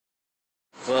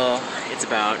Well, it's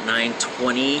about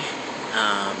 9:20.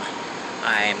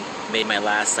 I made my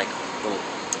last little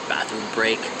bathroom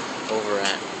break over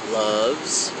at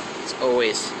Love's. There's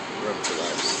always room for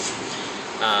Love's.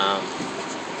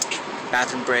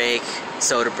 Bathroom break,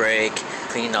 soda break,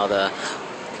 cleaning all the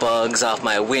bugs off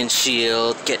my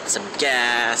windshield, getting some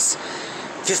gas.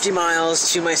 50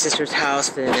 miles to my sister's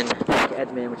house in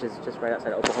Edmond, which is just right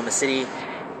outside of Oklahoma City.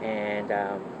 And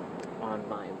on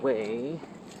my way,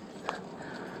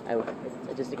 I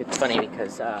just think it's funny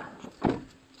because,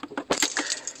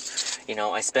 you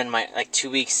know, I spend my 2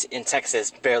 weeks in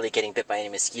Texas barely getting bit by any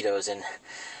mosquitoes, and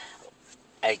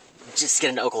I just get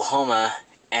into Oklahoma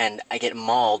and I get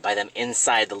mauled by them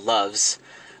inside the Loves,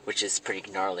 which is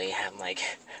pretty gnarly. I'm like,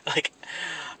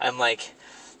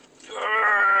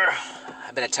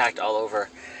 I've been attacked all over,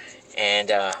 and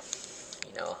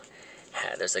you know,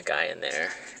 there's a guy in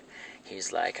there.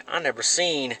 He's like, I never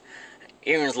seen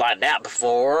earrings like that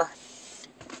before.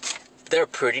 They're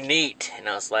pretty neat. And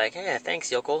I was like, yeah,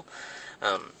 thanks, yokel.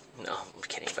 No, I'm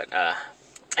kidding, but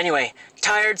anyway,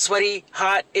 tired, sweaty,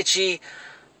 hot, itchy,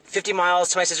 50 miles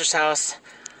to my sister's house,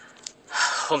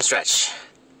 home stretch.